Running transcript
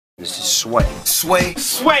This is Sway. Sway.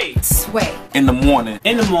 Sway. Sway. In the morning.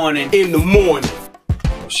 In the morning. In the morning.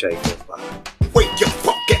 Don't shake your body. Wake your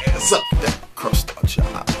fuck ass up. That crust out your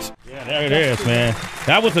eyes. Yeah, there it is, man.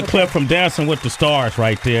 That was a clip from Dancing with the Stars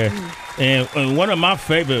right there. And one of my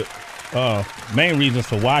favorite main reasons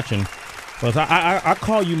for watching was I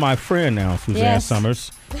call you my friend now, Suzanne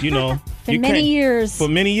Summers. You know, for many years. For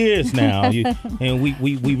many years now, and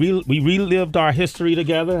we relived our history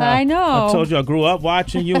together. I know. I told you I grew up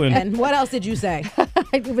watching you, And what else did you say?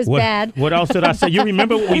 It was bad. What else did I say? You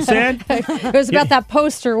remember what we said? It was about that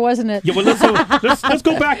poster, wasn't it? Yeah, well, let's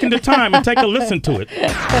go back into time and take a listen to it.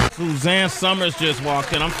 Suzanne Summers just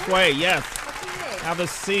walked in. I'm Sway. Yes. Have a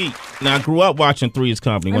seat. Now, I grew up watching Three's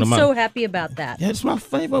Company. I'm so happy about that. Yeah, it's my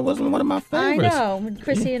favorite. It wasn't one of my favorites. I know.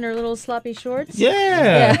 Chrissy in her little sloppy shorts.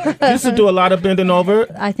 Yeah. Used to do a lot of bending over.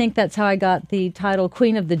 I think that's how I got the title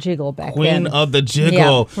Queen of the Jiggle back then. Queen of the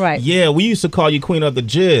Jiggle. Yeah, right. Yeah, we used to call you Queen of the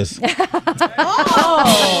Jizz.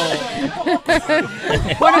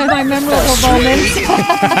 One of my memorable moments.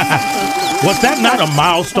 Was that not a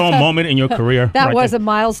milestone moment in your career? That right was there? a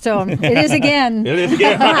milestone. It is again. It is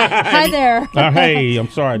again. Hi there. Hey, I'm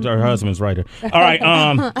sorry. Her husband's right here. All right,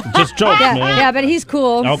 just jokes, man. Yeah, but he's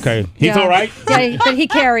cool. Okay. He's all right? Yeah, but he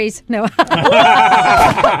carries. No.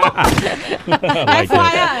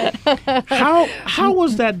 FYI. How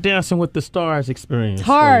was that Dancing with the Stars experience?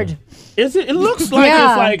 Hard. Is it? It looks like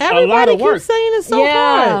Yeah. it's like Everybody a lot of work. keeps saying it's so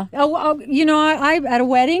hard. Oh, you know, I at a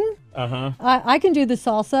wedding, Uh-huh. I can do the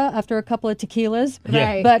salsa after a couple of tequilas. Yeah.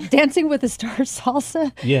 Right. But Dancing with the Stars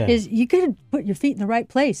salsa Yeah. is you got to put your feet in the right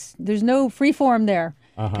place. There's no free form there.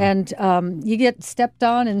 And you get stepped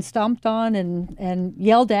on and stomped on and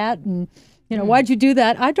yelled at and you know, why'd you do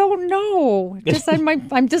that? I don't know. Just I'm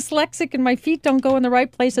dyslexic and my feet don't go in the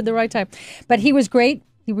right place at the right time. But he was great.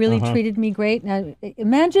 He really treated me great. Now,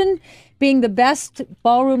 imagine being the best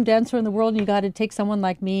ballroom dancer in the world and you got to take someone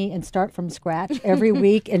like me and start from scratch every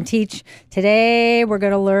week and teach. Today we're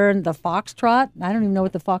going to learn the foxtrot. I don't even know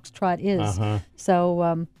what the foxtrot is. So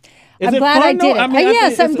I'm glad I did it.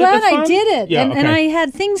 Yes, I'm glad I did it. Yeah, and I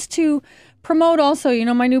had things to promote also, you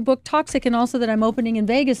know, my new book, Toxic, and also that I'm opening in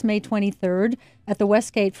Vegas May 23rd at the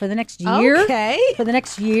Westgate for the next year. Okay. For the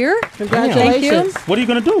next year. Congratulations. Thank What are you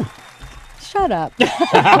going to do? you. Shut up.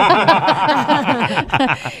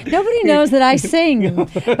 Nobody knows that I sing,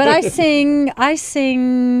 but I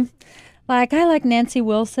sing like I like Nancy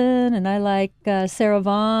Wilson and I like Sarah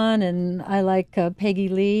Vaughan and I like Peggy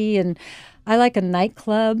Lee and I like a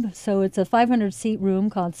nightclub. So it's a 500-seat room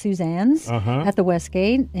called Suzanne's at the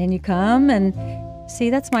Westgate, and you come and see.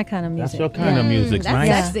 That's my kind of music. That's your kind of music.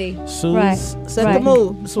 That's Nice. sexy. Right. Set the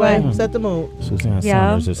mood, Sway. Set the mood. Suzanne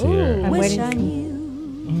Yeah. Summers is here. I'm waiting.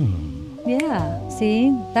 Yeah,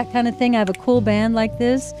 see, that kind of thing. I have a cool band like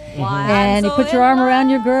this, and you put your arm around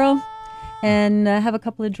your girl, and have a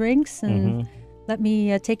couple of drinks, and let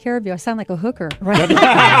me take care of you. I sound like a hooker, right?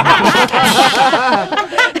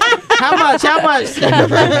 How much? How much?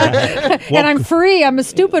 And I'm free. I'm a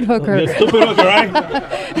stupid hooker. You're a stupid hooker, right?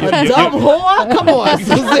 A dumb whore? Come on,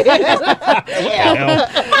 Suzanne.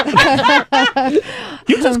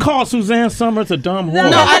 You just called Suzanne Summers a dumb whore. No,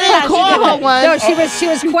 I didn't call her one. No, she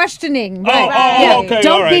was questioning. Oh, okay,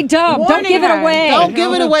 Don't all be right. dumb. Don't Warning give it her. away. Don't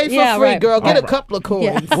give it away for Yeah, free, right. girl. Get All a couple of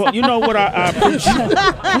coins. Well, you know what I appreciate.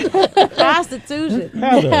 Prostitution.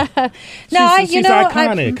 Heather. No, She's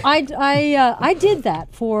iconic. I did that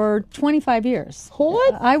for 25 years.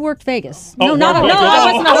 What? I worked Vegas. Oh, No, I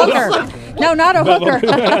wasn't a hooker. No, not a hooker.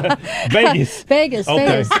 Vegas. Vegas.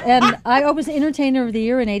 Okay. And I was Entertainer of the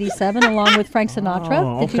Year in '87 along with Frank Sinatra.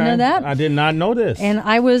 Oh, Did you know that? I did not know this. And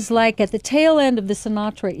I was like at the tail end of the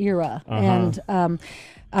Sinatra era. And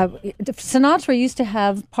Sinatra used to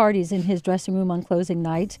have parties in his dressing room on closing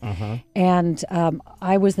night. And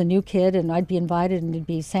I was the new kid, and I'd be invited, and it'd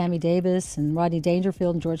be Sammy Davis and Rodney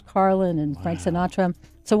Dangerfield and George Carlin and Frank Sinatra.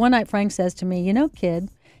 So one night Frank says to me, you know, kid,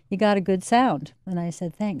 you got a good sound. And I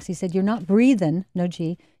said, thanks. He said, you're not breathing, no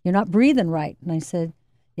G, you're not breathing right. And I said,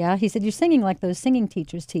 yeah. He said, you're singing like those singing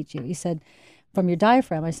teachers teach you. He said, from your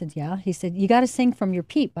diaphragm. I said, yeah. He said, you got to sing from your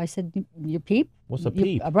peep. I said, your peep? What's a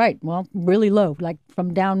peep? Right. Well, really low, like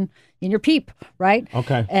from down in your peep, right?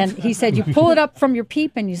 Okay. And he said, you pull it up from your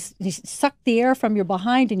peep and you suck the air from your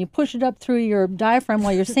behind and you push it up through your diaphragm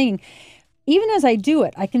while you're singing. Even as I do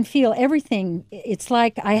it, I can feel everything. It's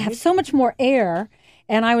like I have so much more air,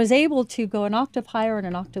 and I was able to go an octave higher and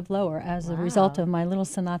an octave lower as a result of my little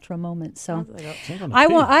Sinatra moment. So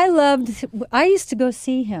I used to go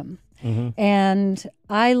see him. And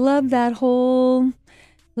I love that whole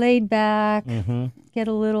laid back, get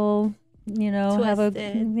a little, you know, have a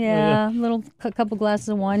Twisted. little couple glasses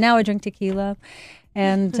of wine. Now I drink tequila,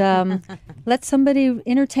 and let somebody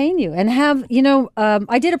entertain you. And have,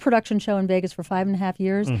 I did a production show in Vegas for 5.5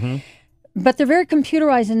 years. But they're very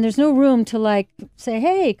computerized, and there's no room to say,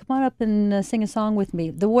 hey, come on up and sing a song with me.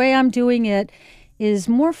 The way I'm doing it is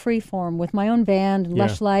more freeform with my own band and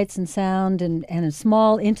lush lights and sound and a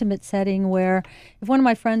small, intimate setting where if one of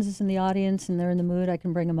my friends is in the audience and they're in the mood, I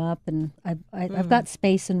can bring them up. And I've got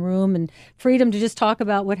space and room and freedom to just talk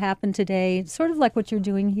about what happened today. It's sort of like what you're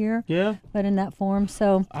doing here, but in that form.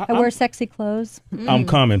 So I wear sexy clothes. I'm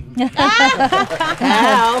coming.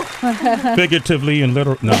 Figuratively and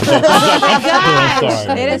literally. No, I'm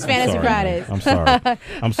sorry. It is Fantasy Fridays.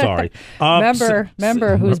 I'm sorry.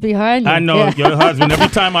 Remember who's behind you. I know your husband. Every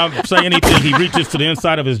time I say anything, he reaches to the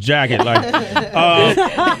inside of his jacket.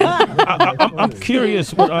 I'm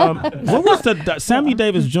curious. What was the Sammy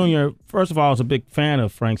Davis Jr.? First of all, I was a big fan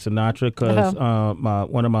of Frank Sinatra because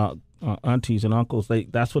one of my aunties and uncles,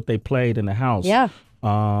 that's what they played in the house. Yeah.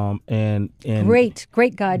 And great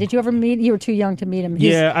guy. Did you ever meet? You were too young to meet him.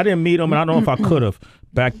 I didn't meet him, and I don't know if I could have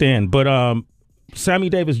back then. But Sammy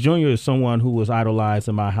Davis Jr. is someone who was idolized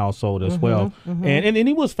in my household as well. And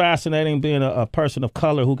he was fascinating being a person of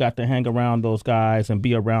color who got to hang around those guys and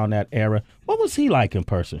be around that era. What was he like in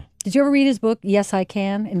person? Did you ever read his book, Yes, I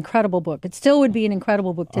Can? Incredible book. It still would be an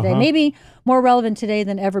incredible book today. Maybe more relevant today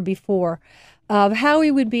than ever before. Of how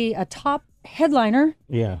he would be a top headliner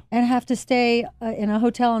and have to stay in a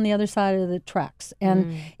hotel on the other side of the tracks.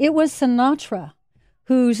 And it was Sinatra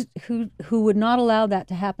who would not allow that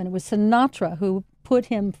to happen. It was Sinatra who put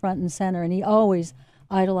him front and center, and he always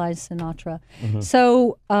idolized Sinatra.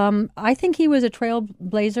 So I think he was a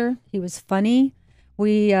trailblazer. He was funny.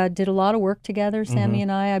 We did a lot of work together, Sammy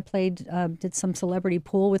and I. I did some celebrity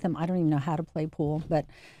pool with him. I don't even know how to play pool, but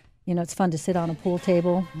it's fun to sit on a pool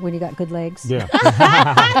table when you got good legs. Yeah.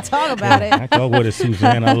 Talk about it. I go with it,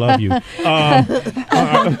 Suzanne. I love you.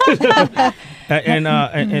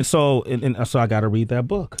 So I got to read that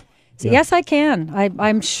book. So yes, I can.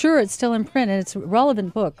 I'm sure it's still in print, and it's a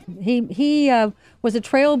relevant book. He was a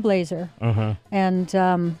trailblazer and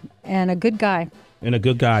a good guy. And a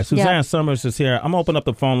good guy. Suzanne Summers is here. I'm going to open up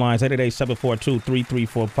the phone lines,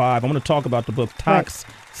 888-742-3345. I'm going to talk about the book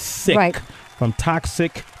Toxic. Right. From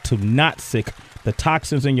toxic to not sick. The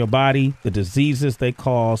toxins in your body, the diseases they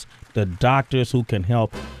cause, the doctors who can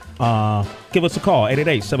help. Give us a call,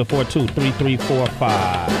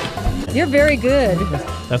 888-742-3345. You're very good.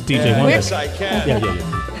 That's DJ Wonder. Yes, I can. Yeah.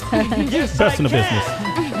 Best in the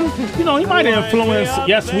business. He might influence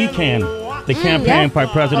Yes We Can, the campaign by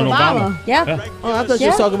President Obama. Yeah. Oh, I thought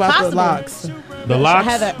you were talking about the locks. The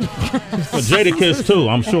locks? For Jadakiss, too,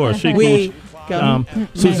 I'm sure.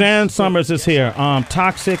 Suzanne Summers is here.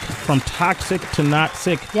 Toxic, from toxic to not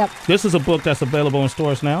sick. Yep. This is a book that's available in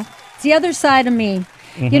stores now. It's the other side of me.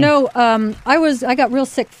 I got real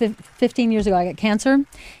sick 15 years ago. I got cancer,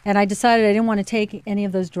 and I decided I didn't want to take any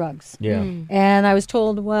of those drugs. Yeah. And I was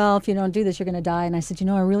told, well, if you don't do this, you're going to die. And I said,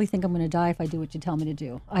 I really think I'm going to die if I do what you tell me to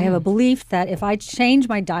do. I have a belief that if I change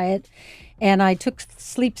my diet and I took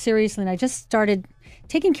sleep seriously and I just started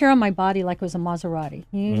taking care of my body like it was a Maserati.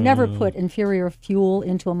 You never put inferior fuel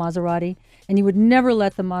into a Maserati, and you would never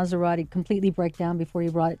let the Maserati completely break down before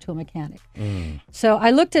you brought it to a mechanic. So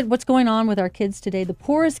I looked at what's going on with our kids today. The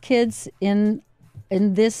poorest kids in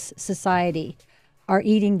this society are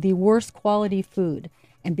eating the worst quality food,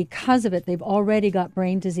 and because of it, they've already got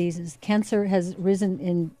brain diseases. Cancer has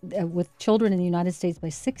risen with children in the United States by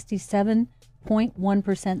 67.1%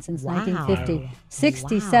 since 1950.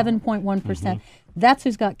 67.1%. That's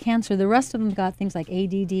who's got cancer. The rest of them got things like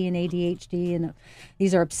ADD and ADHD, and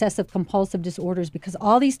these are obsessive compulsive disorders because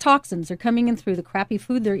all these toxins are coming in through the crappy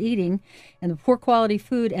food they're eating and the poor quality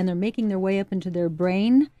food, and they're making their way up into their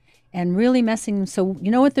brain and really messing them. So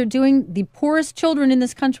you know what they're doing? The poorest children in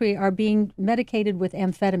this country are being medicated with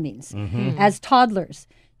amphetamines as toddlers.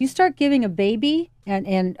 You start giving a baby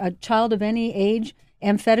and a child of any age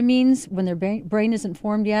amphetamines when their brain isn't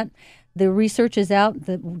formed yet. The research is out.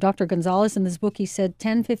 Dr. Gonzalez, in this book, he said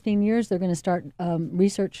 10, 15 years, they're going to start,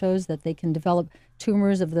 research shows that they can develop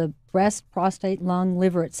tumors of the breast, prostate, lung,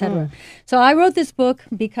 liver, etc. So I wrote this book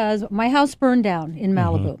because my house burned down in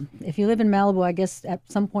Malibu. If you live in Malibu, I guess at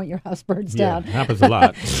some point your house burns down. It happens a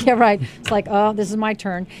lot. Yeah, right. It's like, oh, this is my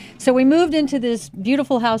turn. So we moved into this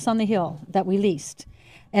beautiful house on the hill that we leased.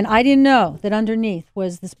 And I didn't know that underneath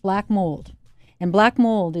was this black mold. And black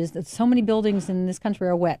mold is that so many buildings in this country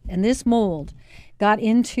are wet. And this mold got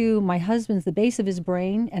into my husband's, the base of his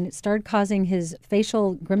brain, and it started causing his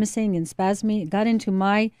facial grimacing and spasming. It got into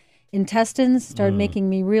my intestines, started making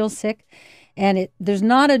me real sick. And there's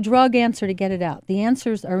not a drug answer to get it out. The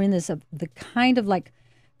answers are in this, the kind of like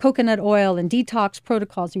coconut oil and detox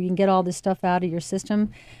protocols where you can get all this stuff out of your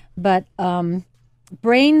system. But our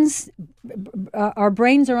brains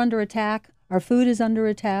are under attack. Our food is under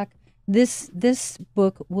attack. This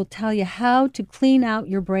book will tell you how to clean out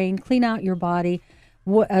your brain, clean out your body,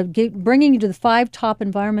 bringing you to the 5 top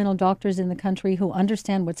environmental doctors in the country who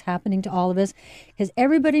understand what's happening to all of us. Because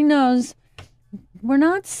everybody knows we're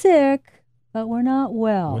not sick, but we're not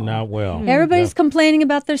well. We're not well. Everybody's complaining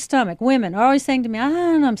about their stomach. Women are always saying to me,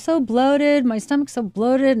 I'm so bloated. My stomach's so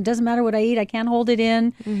bloated. It doesn't matter what I eat. I can't hold it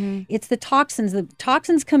in. It's the toxins. The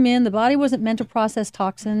toxins come in. The body wasn't meant to process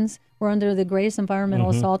toxins. We're under the greatest environmental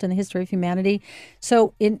assault in the history of humanity.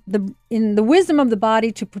 So in the wisdom of the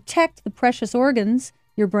body to protect the precious organs,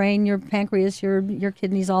 your brain, your pancreas, your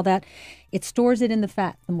kidneys, all that, it stores it in the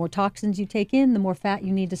fat. The more toxins you take in, the more fat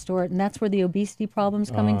you need to store it, and that's where the obesity problem's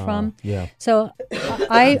coming from. Yeah. So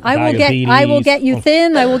I will get you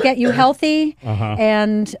thin. I will get you healthy,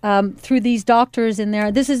 and through these doctors in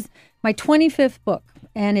there. This is my 25th book.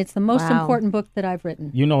 And it's the most important book that I've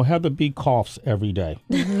written. You know, Heather B. coughs every day.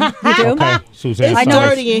 You do? Okay, Suzanne. It's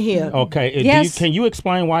dirty in here. Okay. Yes. Can you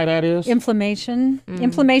explain why that is? Inflammation,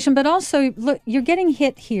 but also, look, you're getting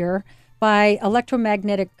hit here by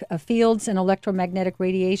electromagnetic fields and electromagnetic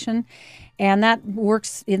radiation, and that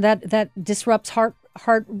works. That disrupts heart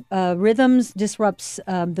rhythms, disrupts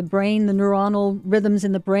the brain, the neuronal rhythms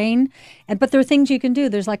in the brain. But there are things you can do.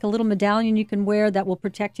 There's like a little medallion you can wear that will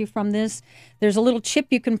protect you from this. There's a little chip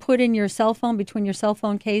you can put in your cell phone, between your cell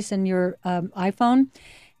phone case and your iPhone.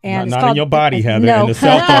 And not in your body, Heather, in the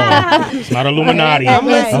cell phone. It's not Illuminati.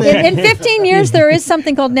 In 15 years, there is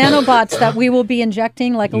something called nanobots that we will be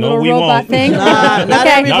injecting, like a little robot won't. thing. Not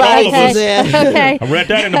everybody. Not all of us. Okay. I read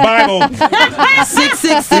that in the Bible.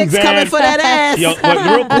 666 coming for that ass. Yo, but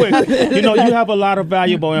real quick, you know, you have a lot of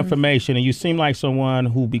valuable information, and you seem like someone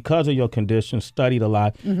who, because of your condition, studied a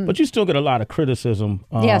lot, but you still get a lot of criticism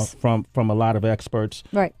from a lot of experts.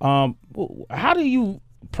 Right. How do you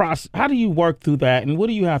work through that, and what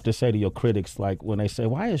do you have to say to your critics, like when they say,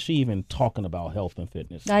 why is she even talking about health and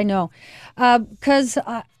fitness? I know, because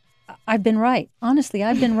I've been right. Honestly,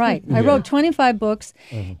 I've been right. I wrote 25 books,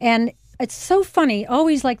 and it's so funny.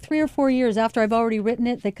 Always like 3 or 4 years after I've already written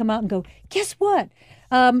it, they come out and go, guess what?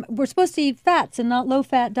 We're supposed to eat fats and not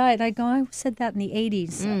low-fat diet. I go, I said that in the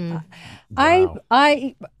 80s.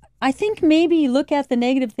 I think maybe you look at the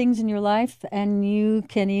negative things in your life, and you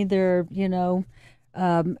can either,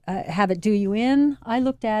 have it do you in. I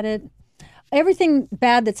looked at it. Everything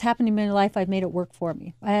bad that's happened in my life, I've made it work for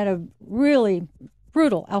me. I had a really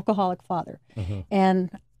brutal alcoholic father,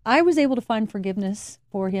 and I was able to find forgiveness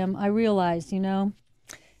for him. I realized,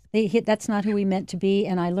 that's not who we meant to be,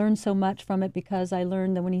 and I learned so much from it, because I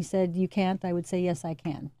learned that when he said you can't, I would say yes, I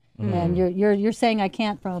can. And you're saying I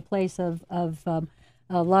can't from a place of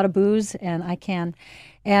a lot of booze, and I can.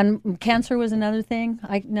 And cancer was another thing.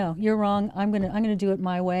 No, you're wrong. I'm gonna do it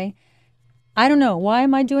my way. I don't know. Why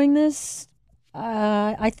am I doing this?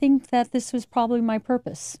 I think that this was probably my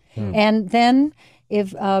purpose. And then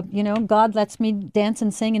if God lets me dance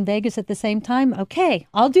and sing in Vegas at the same time, okay,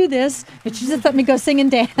 I'll do this. But you just let me go sing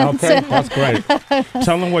and dance. Okay, that's great.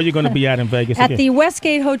 Tell them where you're going to be at in Vegas. At the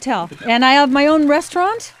Westgate Hotel. And I have my own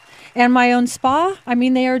restaurant and my own spa. I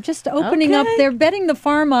mean, they are just opening up. They're betting the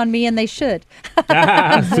farm on me, and they should.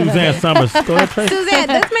 Suzanne Summers. Go ahead, Tracy. Suzanne,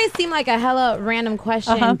 this may seem like a hella random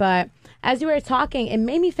question, but as you were talking, it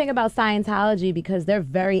made me think about Scientology, because they're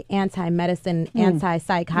very anti-medicine,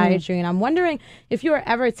 anti-psychiatry, and I'm wondering if you were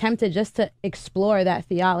ever tempted just to explore that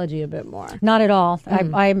theology a bit more. Not at all. How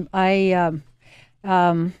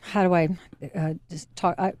do I just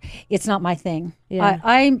talk? It's not my thing. Yeah.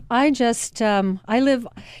 I live.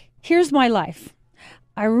 Here's my life.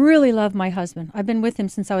 I really love my husband. I've been with him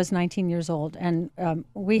since I was 19 years old, and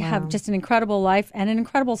we have just an incredible life and an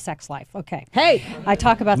incredible sex life. Okay. Hey, I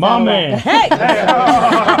talk about my that. Man. Hey.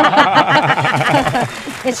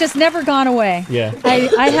 It's just never gone away. Yeah.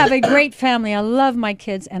 I have a great family. I love my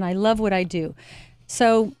kids, and I love what I do.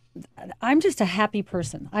 So I'm just a happy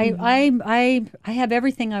person. I have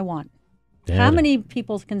everything I want. Damn. How many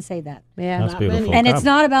people can say that? Yeah, That's beautiful. And it's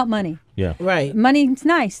not about money. Yeah. right. Money's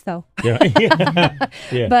nice, though. Yeah.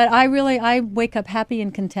 Yeah. But I wake up happy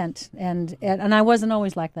and content, and I wasn't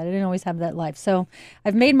always like that. I didn't always have that life. So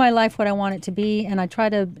I've made my life what I want it to be, and I try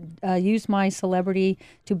to use my celebrity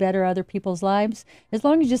to better other people's lives, as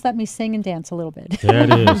long as you just let me sing and dance a little bit. There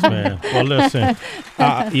it is, man. Well, listen,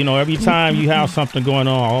 every time you have something going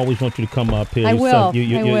on, I always want you to come up here. I will.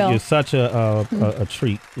 You're such a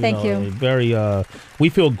treat. Thank you. Very. We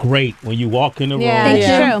feel great when you walk in the room. Thank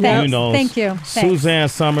you. Thank you. Suzanne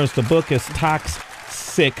Summers. The book is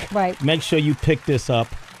Toxic. Right. Make sure you pick this up.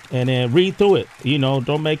 and then read through it. You know,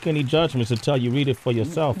 don't make any judgments until you read it for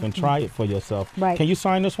yourself and try it for yourself. Right. Can you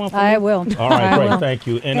sign this one for me? I will. All right, I great. will. Thank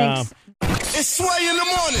you. And Thanks. It's Sway in the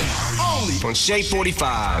morning, only on Shea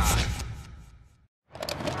 45.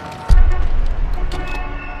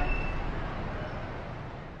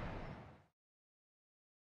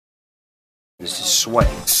 This is Sway.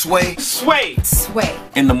 Sway Sway.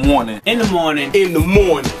 in the morning. In the morning. In the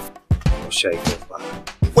morning. On Shea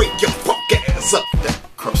 45. Wake your punk ass up. That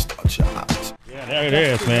crust out your eyes. yeah, there it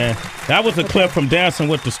is, man. That was a clip from Dancing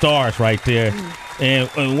with the Stars right there.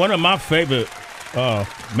 And one of my favorite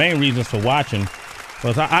main reasons for watching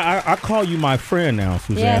was I call you my friend now,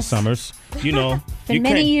 Suzanne Yes. Summers. You know, For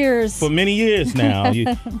many years. For many years now,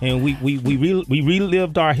 and we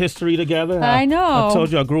relived our history together. I know. I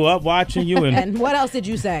told you I grew up watching you, and And what else did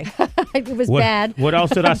you say? It was bad. What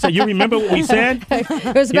else did I say? You remember what we said?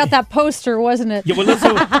 It was about that poster, wasn't it? Yeah, well,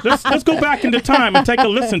 let's go back into time and take a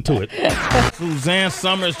listen to it. Suzanne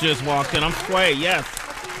Summers just walked in. I'm Sway. Yes,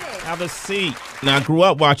 have a seat. Now, I grew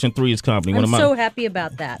up watching Three's Company. I'm so happy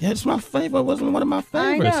about that. Yeah, it's my favorite. It wasn't one of my I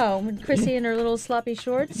favorites. know. Chrissy in her little sloppy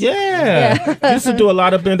shorts. Yeah. Used to do a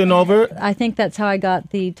lot of bending over. I think that's how I got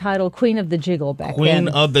the title Queen of the Jiggle back Queen then.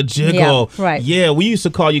 of the Jiggle. Yeah, right. Yeah, we used to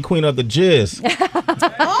call you Queen of the Jizz.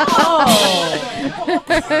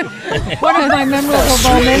 One of my memorable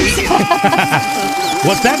moments.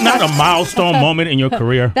 Was that not a milestone moment in your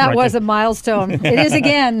career? That right was there? a milestone. It is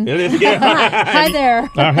again. It is again. Hi there.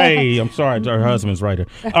 Hey, I'm sorry. Her husband's right here.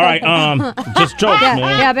 All right, just jokes, man.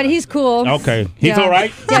 Yeah, but he's cool. Okay. He's Yeah. all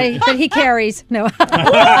right? Yeah, but he carries. No.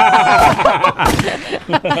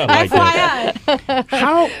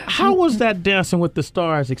 How was that Dancing with the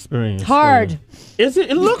Stars experience? Hard. Is it?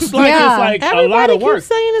 It looks like Yeah. it's like a lot of work.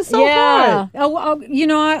 saying it's so hard. Oh, you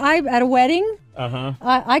know, I at a wedding, Uh-huh.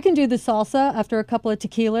 I can do the salsa after a couple of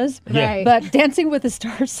tequilas. Yeah. Right. But Dancing with the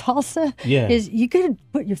Stars salsa Yeah. is you got to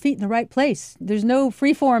put your feet in the right place. There's no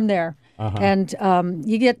free form there. And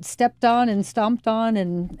you get stepped on and stomped on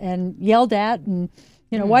and yelled at and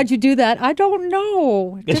you know, why'd you do that? I don't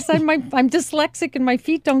know. Just I'm dyslexic and my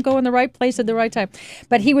feet don't go in the right place at the right time.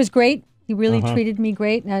 But he was great. He really treated me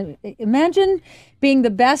great. Now, imagine being the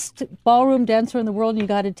best ballroom dancer in the world and you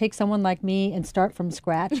got to take someone like me and start from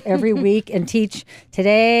scratch every week and teach.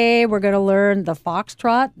 Today we're going to learn the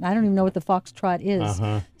foxtrot. I don't even know what the foxtrot is.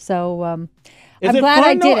 So I'm Is it glad I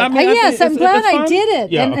fun, did though? it. I mean, I yes, think I'm glad it's I fun. did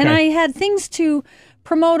it. Yeah, and okay. I had things to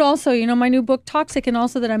promote also, you know, my new book Toxic, and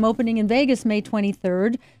also that I'm opening in Vegas May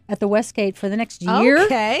 23rd at the Westgate for the next year.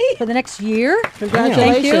 Okay. For the next year.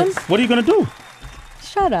 Congratulations. Thank you. What are you going to do?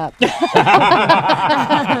 Shut up.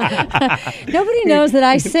 Nobody knows that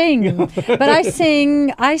I sing, but I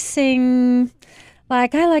sing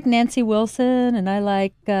like I like Nancy Wilson, and I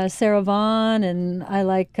like Sarah Vaughan, and I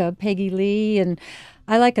like Peggy Lee, and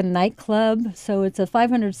I like a nightclub. So it's a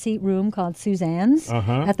 500-seat room called Suzanne's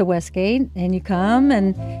at the Westgate, and you come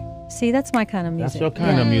and see. That's my kind of music. That's your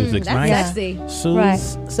kind of music, That's right? sexy. Right.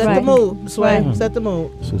 Set Right. the mood, Sway. Right. Set the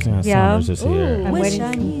mood. Suzanne Yeah. Summers is here. I'm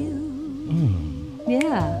waiting.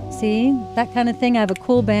 Yeah, see, that kind of thing. I have a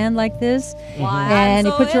cool band like this, and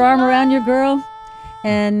you put your arm around your girl,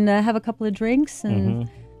 and have a couple of drinks, and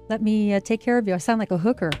let me take care of you. I sound like a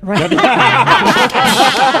hooker, right?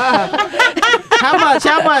 How much?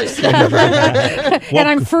 How much? And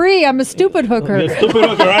I'm free. I'm a stupid hooker. You're a stupid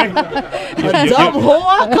hooker, right? Dumb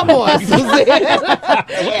whore? Come on, Suzanne.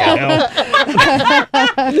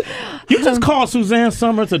 You just called Suzanne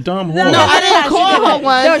Summers a dumb whore. No, I didn't call her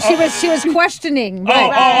one. No, she was questioning. Oh,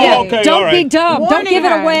 Right. okay, Don't all be right. dumb. Don't give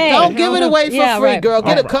it her. away. Don't give it away for Yeah, free, right. girl.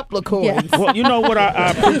 Get All a couple of coins. Yeah. Well, you know what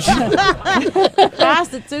I appreciate?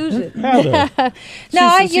 Prostitution. No,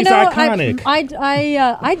 She's iconic.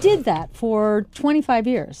 I did that for 25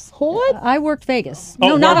 years. What? I worked Vegas.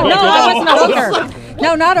 Oh, No, I wasn't a hooker.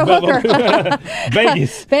 No, not a hooker.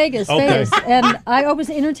 Vegas. Vegas, Okay. Vegas. And I was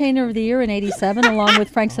Entertainer of the Year in '87 along with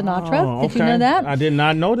Frank Sinatra. Oh, Did you know that? I did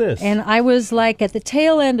not know this. And I was like at the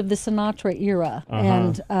tail end of the Sinatra era.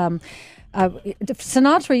 And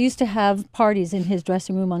Sinatra used to have parties in his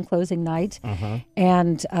dressing room on closing night.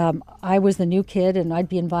 And I was the new kid, and I'd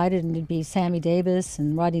be invited, and it'd be Sammy Davis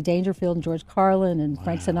and Rodney Dangerfield and George Carlin and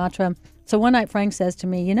Frank Sinatra. So one night Frank says to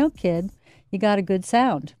me, you know, kid, you got a good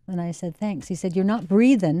sound. And I said, thanks. He said, you're not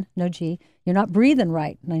breathing, no G, you're not breathing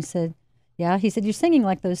right. And I said, yeah. He said, you're singing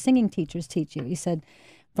like those singing teachers teach you. He said,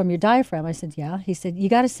 from your diaphragm. I said, yeah. He said, you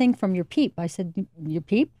got to sing from your peep. I said, your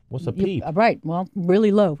peep? What's a peep? Right. Well,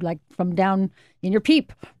 really low, like from down in your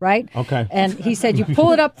peep, right? Okay. And he said, you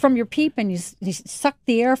pull it up from your peep and you suck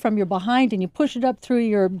the air from your behind and you push it up through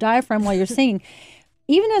your diaphragm while you're singing.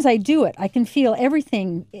 even as I do it, I can feel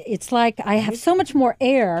everything. It's like I have so much more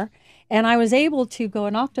air, and I was able to go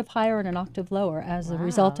an octave higher and an octave lower as a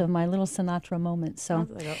result of my little Sinatra moment. So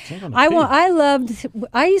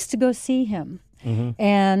I used to go see him,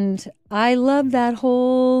 and I loved that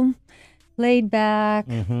whole laid back,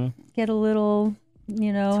 get a little,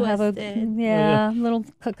 have a little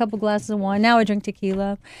couple glasses of wine. Now I drink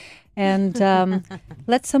tequila. And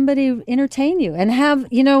let somebody entertain you and have,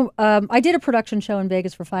 I did a production show in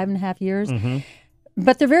Vegas for 5.5 years,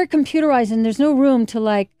 but they're very computerized and there's no room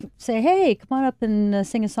to say, hey, come on up and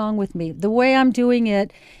sing a song with me. The way I'm doing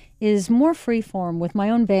it is more freeform with my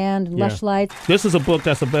own band and Lush Lights. This is a book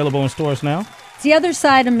that's available in stores now? It's the other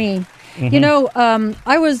side of me. I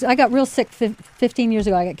got real sick 15 years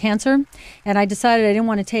ago. I got cancer, and I decided I didn't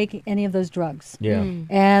want to take any of those drugs. Yeah.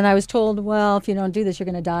 And I was told, well, if you don't do this, you're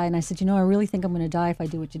going to die. And I said, I really think I'm going to die if I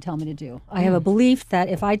do what you tell me to do. I have a belief that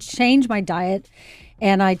if I change my diet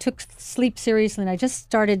and I took sleep seriously and I just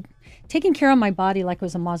started taking care of my body like it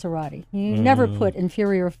was a Maserati. You never put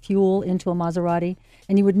inferior fuel into a Maserati,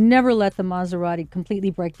 and you would never let the Maserati completely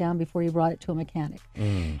break down before you brought it to a mechanic.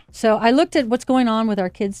 So I looked at what's going on with our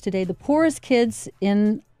kids today. The poorest kids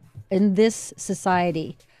in this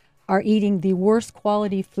society are eating the worst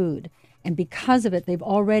quality food, and because of it, they've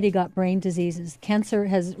already got brain diseases. Cancer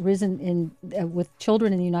has risen with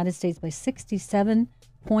children in the United States by 67.1%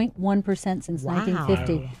 since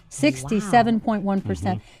 1950.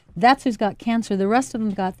 67.1%. That's who's got cancer. The rest of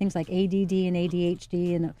them got things like ADD and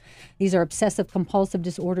ADHD, and these are obsessive compulsive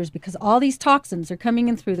disorders because all these toxins are coming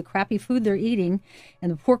in through the crappy food they're eating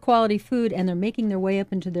and the poor quality food, and they're making their way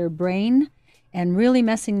up into their brain and really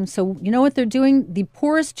messing them. So you know what they're doing? The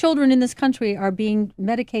poorest children in this country are being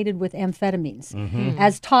medicated with amphetamines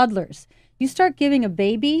as toddlers. You start giving a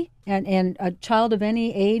baby and a child of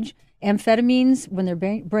any age amphetamines when their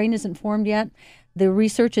brain isn't formed yet. The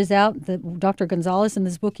research is out. Dr. Gonzalez, in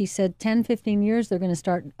this book, he said 10, 15 years, they're going to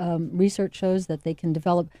start, research shows that they can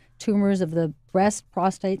develop tumors of the breast,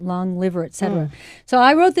 prostate, lung, liver, etc. So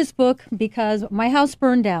I wrote this book because my house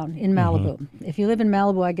burned down in Malibu. If you live in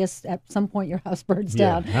Malibu, I guess at some point your house burns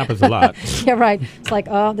down. Yeah, happens a lot. Yeah, right. It's like,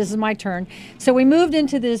 oh, this is my turn. So we moved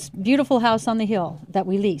into this beautiful house on the hill that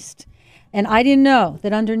we leased. And I didn't know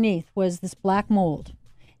that underneath was this black mold.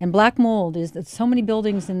 And black mold is that so many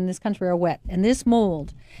buildings in this country are wet. And this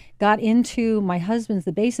mold got into my husband's,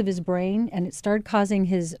 the base of his brain, and it started causing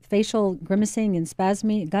his facial grimacing and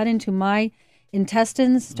spasming. It got into my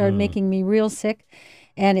intestines, started making me real sick.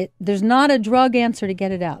 And there's not a drug answer to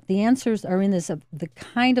get it out. The answers are in the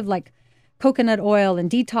kind of like coconut oil and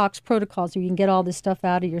detox protocols where you can get all this stuff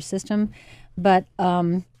out of your system. But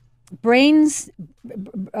our brains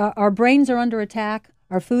are under attack.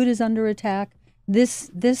 Our food is under attack. This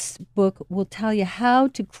book will tell you how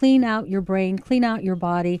to clean out your brain, clean out your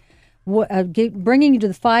body, bringing you to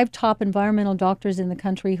the 5 top environmental doctors in the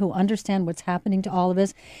country who understand what's happening to all of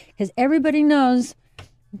us. Because everybody knows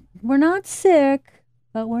we're not sick,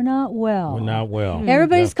 but we're not well. We're not well.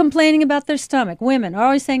 Everybody's complaining about their stomach. Women are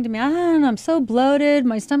always saying to me, I'm so bloated.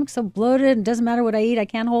 My stomach's so bloated. It doesn't matter what I eat. I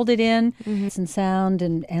can't hold it in. It's in sound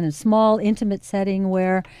and a small, intimate setting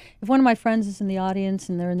where if one of my friends is in the audience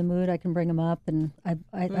and they're in the mood, I can bring them up. And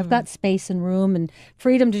I've got space and room and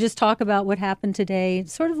freedom to just talk about what happened today.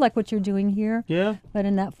 It's sort of like what you're doing here, but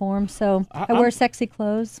in that form. So I wear sexy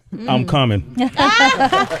clothes. I'm coming.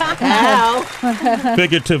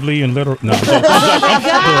 Figuratively and literally. No,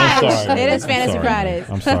 I'm sorry. It is Fantasy Fridays.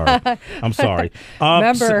 I'm sorry.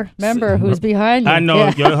 Remember who's behind you. I know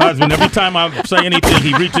your husband. Every time I say anything,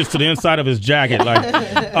 he reaches to the inside of his jacket.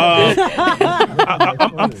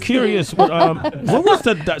 I'm curious. What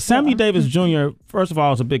was Sammy Davis Jr.? First of all, I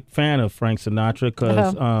was a big fan of Frank Sinatra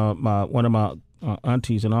because one of my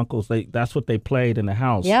aunties and uncles, that's what they played in the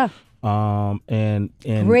house. Yeah. And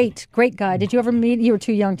great guy. Did you ever meet? You were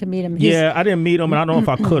too young to meet him. I didn't meet him, and I don't know if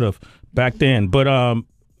I could have back then. But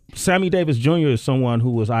Sammy Davis Jr. is someone who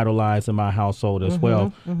was idolized in my household as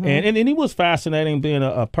well. And he was fascinating being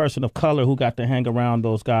a person of color who got to hang around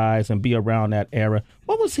those guys and be around that era.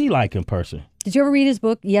 What was he like in person? Did you ever read his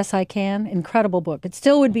book, Yes, I Can? Incredible book. It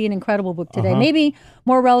still would be an incredible book today. Maybe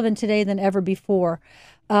more relevant today than ever before.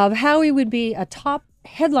 Of how he would be a top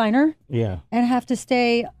headliner and have to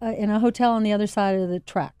stay in a hotel on the other side of the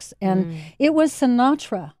tracks. And it was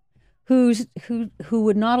Sinatra who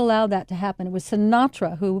would not allow that to happen. It was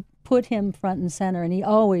Sinatra who put him front and center, and he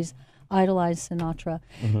always idolized Sinatra.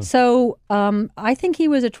 So I think he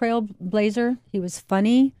was a trailblazer. He was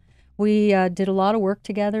funny. We did a lot of work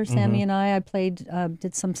together, Sammy and I. I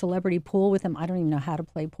did some celebrity pool with him. I don't even know how to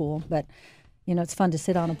play pool, but it's fun to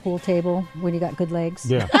sit on a pool table when you got good legs.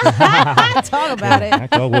 Yeah. Talk about it. I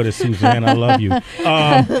go with it, Suzanne. I love you.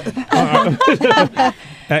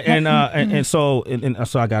 So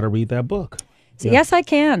I got to read that book. So yes, I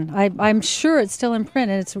can. I'm sure it's still in print,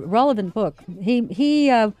 and it's a relevant book. He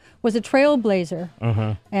was a trailblazer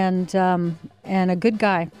and a good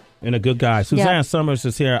guy. And a good guy. Suzanne Summers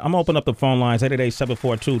is here. I'm going to open up the phone lines,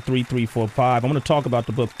 888-742-3345. I'm going to talk about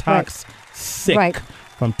the book Toxic. Right.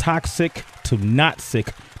 From toxic to not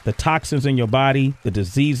sick. The toxins in your body, the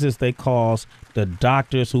diseases they cause, the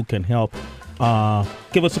doctors who can help.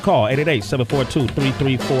 Give us a call,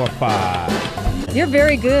 888-742-3345. You're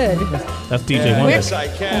very good. That's DJ Wonder. Yes, I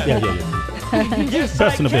can. Yeah.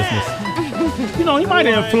 Best in the business. He might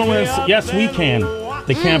influence Yes We Can,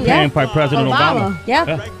 the campaign by President Obama.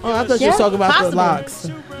 Yeah. Oh, I thought you were talking about the locks.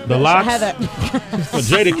 The locks? For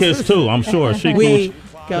Jadakiss, too, I'm sure.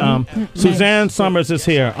 Suzanne Summers is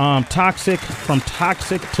here. From toxic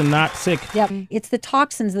to not sick. Yep. It's the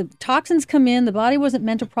toxins. The toxins come in. The body wasn't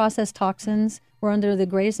meant to process toxins. We're under the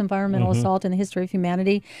greatest environmental assault in the history of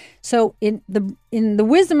humanity. So in the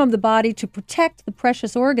wisdom of the body to protect the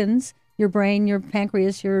precious organs, your brain, your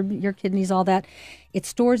pancreas, your kidneys, all that, it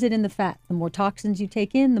stores it in the fat. The more toxins you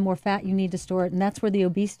take in, the more fat you need to store it, and that's where the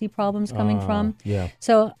obesity problem's coming from. Yeah.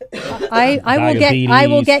 So I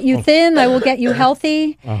will get you thin. I will get you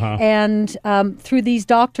healthy, and through these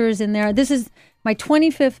doctors in there. This is my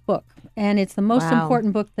 25th book, and it's the most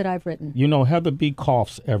important book that I've written. Heather B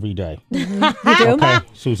coughs every day. You do? Okay,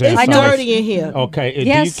 Suzanne. It's dirty in here. Okay.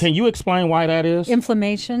 Yes. Can you explain why that is?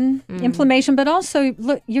 Inflammation, but also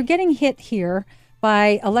look, you're getting hit here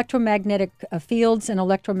by electromagnetic fields and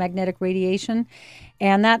electromagnetic radiation,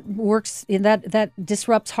 and that works. That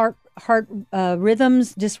disrupts heart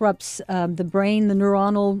rhythms, disrupts the brain, the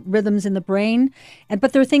neuronal rhythms in the brain.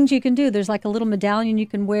 But there are things you can do. There's like a little medallion you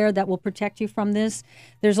can wear that will protect you from this.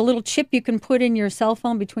 There's a little chip you can put in your cell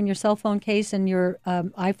phone, between your cell phone case and your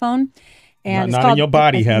iPhone. And not in your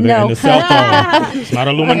body, Heather, in the cell phone. It's not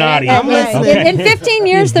Illuminati. In 15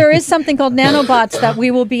 years, there is something called nanobots that we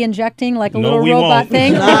will be injecting, like a little robot won't.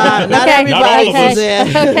 thing. Not everybody, Not all of us.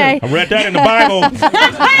 Okay. I read that in the Bible.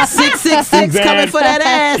 666 coming for that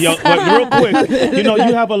ass. But real quick,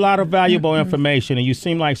 you have a lot of valuable information, and you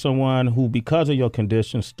seem like someone who, because of your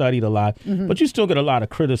condition, studied a lot, but you still get a lot of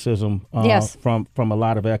criticism from a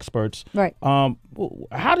lot of experts. Right. How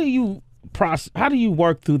do you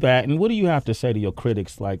work through that, and what do you have to say to your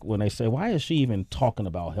critics, like when they say, why is she even talking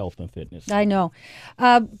about health and fitness? I know,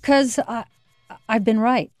 because I've been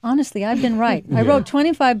right. Honestly, I've been right. I wrote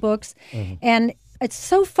 25 books, and it's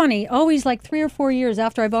so funny. Always like 3 or 4 years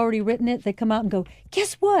after I've already written it, they come out and go,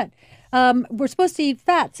 guess what? We're supposed to eat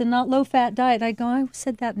fats and not low-fat diet. I go, I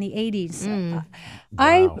said that in the 80s.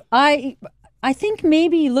 Wow. I think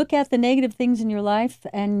maybe you look at the negative things in your life,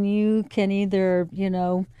 and you can either,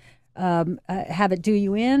 have it do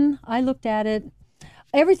you in. I looked at it.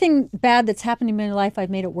 Everything bad that's happened in my life,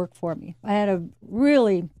 I've made it work for me. I had a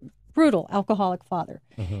really brutal alcoholic father,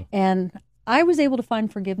 and I was able to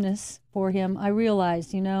find forgiveness for him. I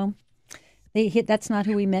realized, that's not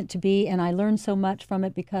who he meant to be, and I learned so much from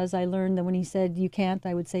it, because I learned that when he said you can't,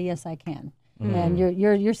 I would say yes, I can. And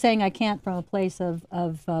you're saying I can't from a place of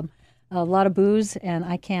a lot of booze, and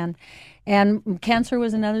I can. And cancer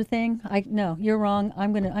was another thing. No, you're wrong.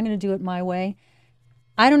 I'm gonna do it my way.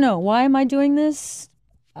 I don't know. Why am I doing this?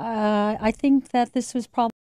 I think that this was probably